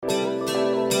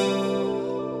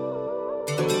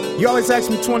You always ask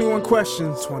me 21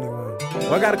 questions. 21.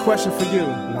 Well, I got a question for you.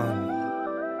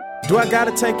 1. Do I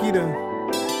gotta take you to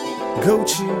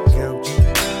Gucci,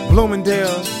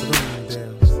 Bloomingdale's,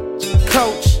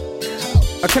 Coach?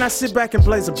 Or can I sit back and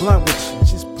blaze a blunt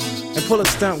with you? And pull a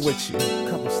stunt with you? A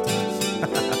couple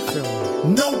stunts. Feel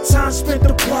me? No time spent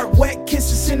apart, wet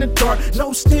kisses in the dark.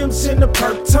 No stems in the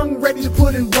perk, tongue ready to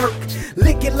put in work.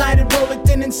 Lick it, light it, roll it,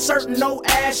 then insert. No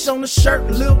ash on the shirt,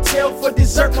 little tail for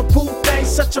dessert. My poo thing,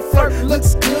 such a flirt.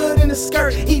 Looks good in the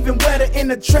skirt, even wetter in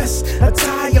the dress.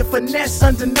 Attire, finesse,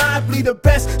 undeniably the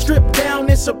best. Strip down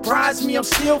and surprise me, I'm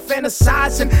still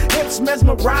fantasizing. Hips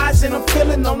mesmerizing, I'm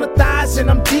feeling on the thighs.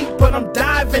 And I'm deep, but I'm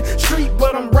diving. Street,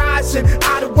 but I'm rising.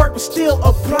 Out of work, but still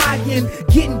applying.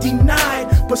 Getting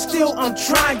denied, but still I'm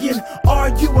trying. Are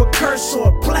you a curse or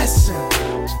a blessing?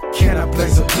 Can I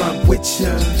blaze a blunt with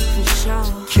ya?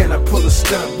 Sure. Can I pull a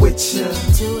stunt with ya?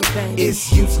 Do it, baby.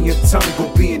 It's using your tongue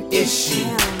will be an issue.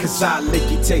 Cause I lick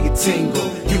you till you tingle.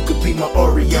 You could be my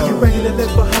Oreo. You ready to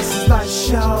live a hustler's life,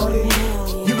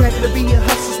 shawty? You ready to be a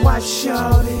hustler's wife,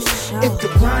 shawty? If the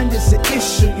grind is an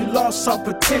issue, you lost all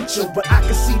potential. But I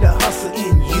can see the hustle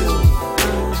in you.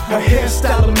 Her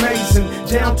hairstyle amazing,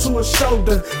 down to her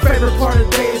shoulder. Favorite part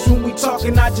of the day is when we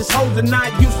talking, I just hold her.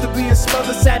 Not used to being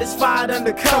smothered, satisfied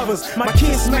under covers. My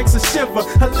kiss makes her shiver,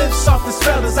 her lips soft as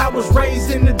feathers. I was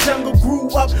raised in the jungle, grew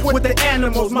up with the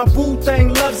animals. My boo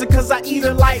thing loves it cause I eat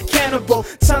her like cannibal.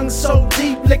 Tongue so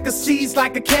deep, lick her seeds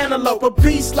like a cantaloupe. A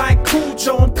beast like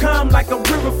Cujo, I'm calm like a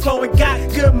river flow and got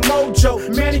good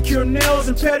mojo. Manicure nails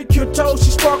and pedicure toes,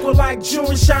 she sparkle like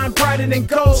jewelry, shine brighter than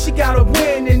gold. She got a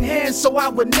win in hand, so I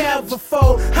would never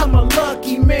fold. I'm a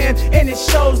lucky man, and it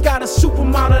shows. Got a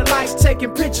supermodel likes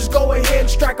taking pictures. Go ahead and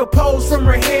strike a pose from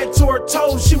her head to her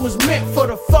toes. She was meant for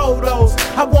the photos.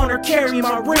 I want her carry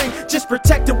my ring, just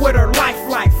protected with her life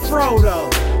like Frodo.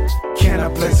 Can I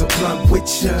blaze a blunt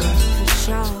with ya?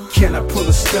 Sure. Can I pull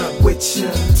a stunt with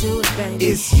ya? Do it, baby.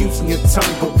 It's using your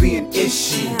tongue will be an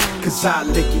issue. Cause I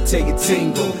lick you till you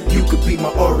tingle. You could be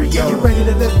my Oreo. You ready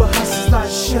to live a hustler's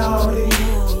life,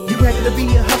 shawty? You ready to be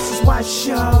a hustler's wife,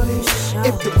 shawty?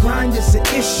 If the grind is an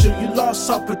issue, you lost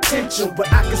all potential.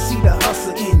 But I can see the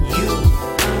hustle in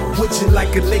you. Would you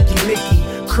like a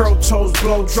licky? Curl toes,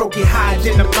 blow, stroke it higher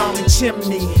than a mountain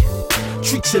chimney.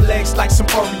 Treat your legs like some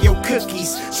Oreo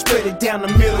cookies. Split it down the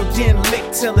middle, then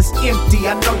lick till it's empty.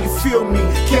 I know you feel me.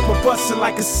 Kept a bustin'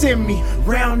 like a semi.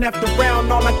 Round after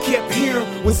round, all I kept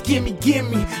hearing was gimme,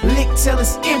 gimme. Lick till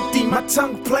it's empty. My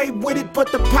tongue played with it,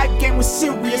 but the pipe game was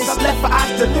serious. I left her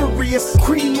eyes delirious.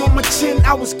 Cream on my chin,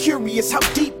 I was curious. How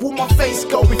deep will my face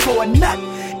go before a nut?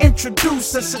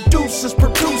 Introduce us, seduce us,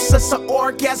 produce us an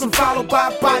orgasm followed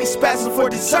by a body spasm for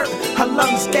dessert. Her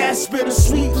lungs gasp in a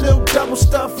sweet little double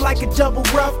stuff like a double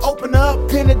rough. Open her up,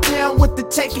 pin her down with the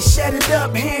take it, shut it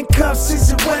up. Handcuffs,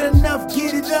 is it wet enough?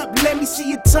 Get it up, let me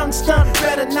see your tongue stunt.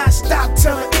 Better not stop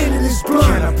till the end of this blunt.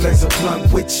 Can I blaze a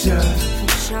blunt with ya?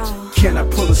 Sure. Can I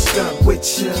pull a stunt with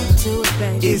ya? Do it,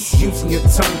 baby. It's using your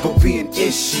tongue will be an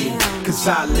issue. Cause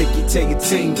I lick you till you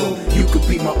tingle. You could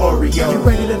be my Oreo. You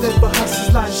ready to live a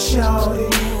hustler's life,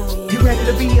 shawty? You ready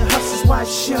to be a hustler's wife,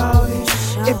 shawty?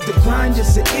 If the grind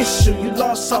is an issue, you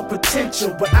lost all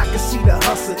potential. But I can see the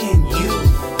hustle in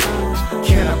you.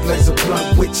 Can I blaze a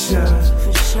blunt with ya?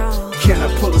 For sure. Can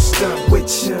I pull a stunt with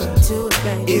ya? Do it,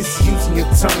 baby. It's using your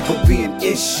tongue will be an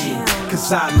issue.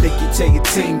 Cause I lick you till you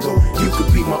tingle. You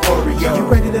could be my Oreo. You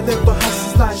ready to live a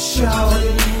hustler's life,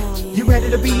 shawty? You ready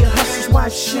to be a hustler's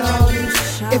wife,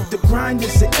 shawty? If the grind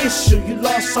is an issue, you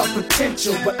lost all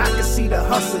potential. But I can see the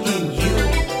hustle in you.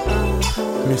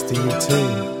 Mr. UT,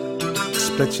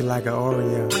 split you like an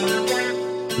Oreo,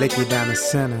 lick you down the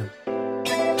center,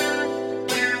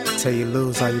 till you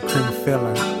lose all your cream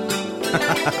filling.